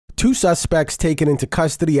Two suspects taken into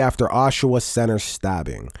custody after Oshawa Centre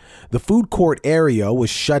stabbing. The food court area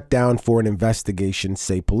was shut down for an investigation,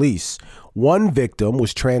 say police. One victim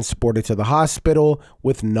was transported to the hospital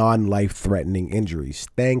with non-life-threatening injuries.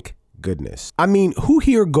 Thank goodness. I mean, who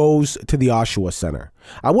here goes to the Oshawa Centre?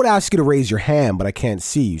 I would ask you to raise your hand, but I can't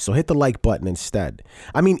see you, so hit the like button instead.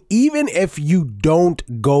 I mean, even if you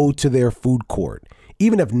don't go to their food court,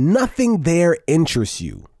 even if nothing there interests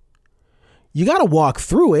you, you got to walk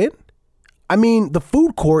through it. I mean, the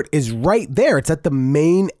food court is right there. It's at the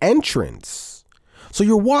main entrance. So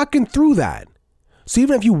you're walking through that. So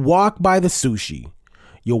even if you walk by the sushi,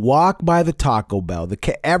 you walk by the Taco Bell,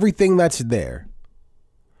 everything that's there,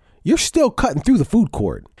 you're still cutting through the food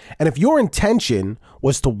court. And if your intention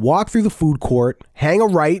was to walk through the food court, hang a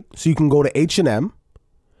right so you can go to H&M,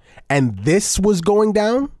 and this was going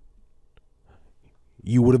down,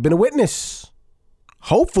 you would have been a witness.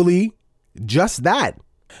 Hopefully, just that.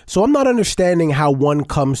 So I'm not understanding how one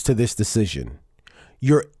comes to this decision.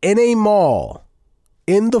 You're in a mall,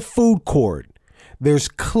 in the food court. There's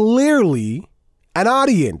clearly an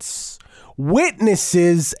audience,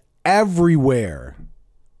 witnesses everywhere.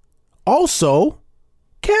 Also,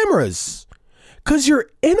 cameras, because you're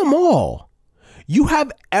in a mall. You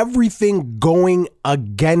have everything going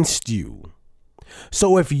against you.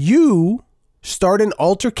 So if you start an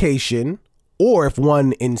altercation, or if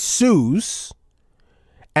one ensues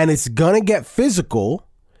and it's gonna get physical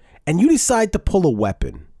and you decide to pull a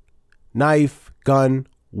weapon, knife, gun,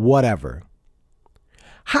 whatever,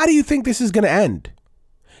 how do you think this is gonna end?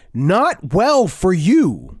 Not well for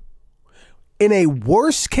you. In a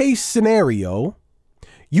worst case scenario,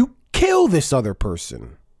 you kill this other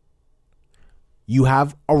person. You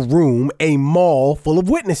have a room, a mall full of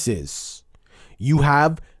witnesses. You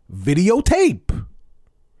have videotape.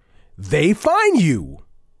 They find you.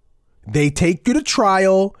 They take you to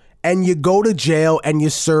trial and you go to jail and you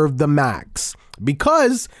serve the max.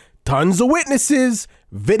 Because tons of witnesses,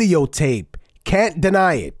 videotape, can't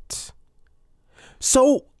deny it.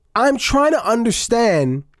 So I'm trying to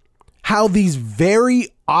understand how these very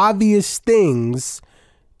obvious things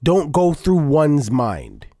don't go through one's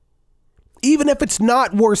mind. Even if it's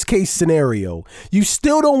not worst case scenario, you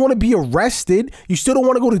still don't want to be arrested. You still don't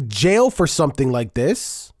want to go to jail for something like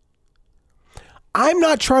this. I'm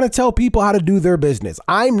not trying to tell people how to do their business.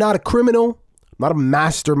 I'm not a criminal, I'm not a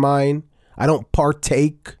mastermind. I don't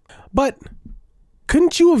partake. But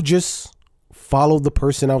couldn't you have just followed the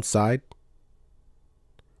person outside?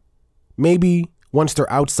 Maybe once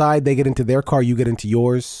they're outside, they get into their car, you get into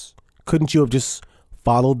yours. Couldn't you have just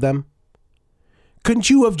followed them? Couldn't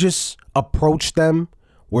you have just approached them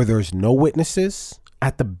where there's no witnesses?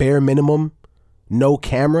 At the bare minimum, no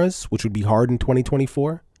cameras, which would be hard in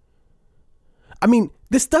 2024. I mean,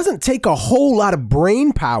 this doesn't take a whole lot of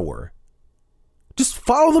brain power. Just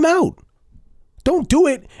follow them out. Don't do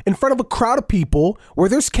it in front of a crowd of people where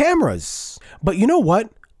there's cameras. But you know what?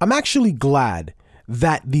 I'm actually glad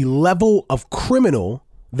that the level of criminal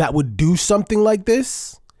that would do something like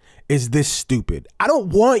this is this stupid. I don't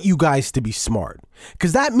want you guys to be smart,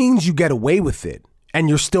 because that means you get away with it and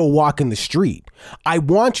you're still walking the street. I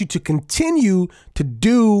want you to continue to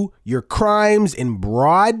do your crimes in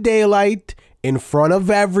broad daylight, in front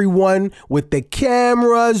of everyone, with the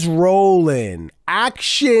cameras rolling.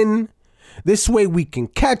 Action. This way we can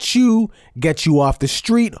catch you, get you off the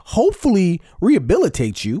street, hopefully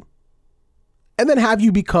rehabilitate you, and then have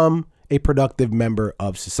you become a productive member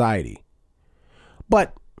of society.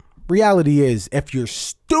 But reality is, if you're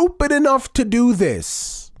stupid enough to do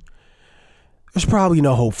this, there's probably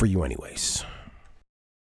no hope for you anyways.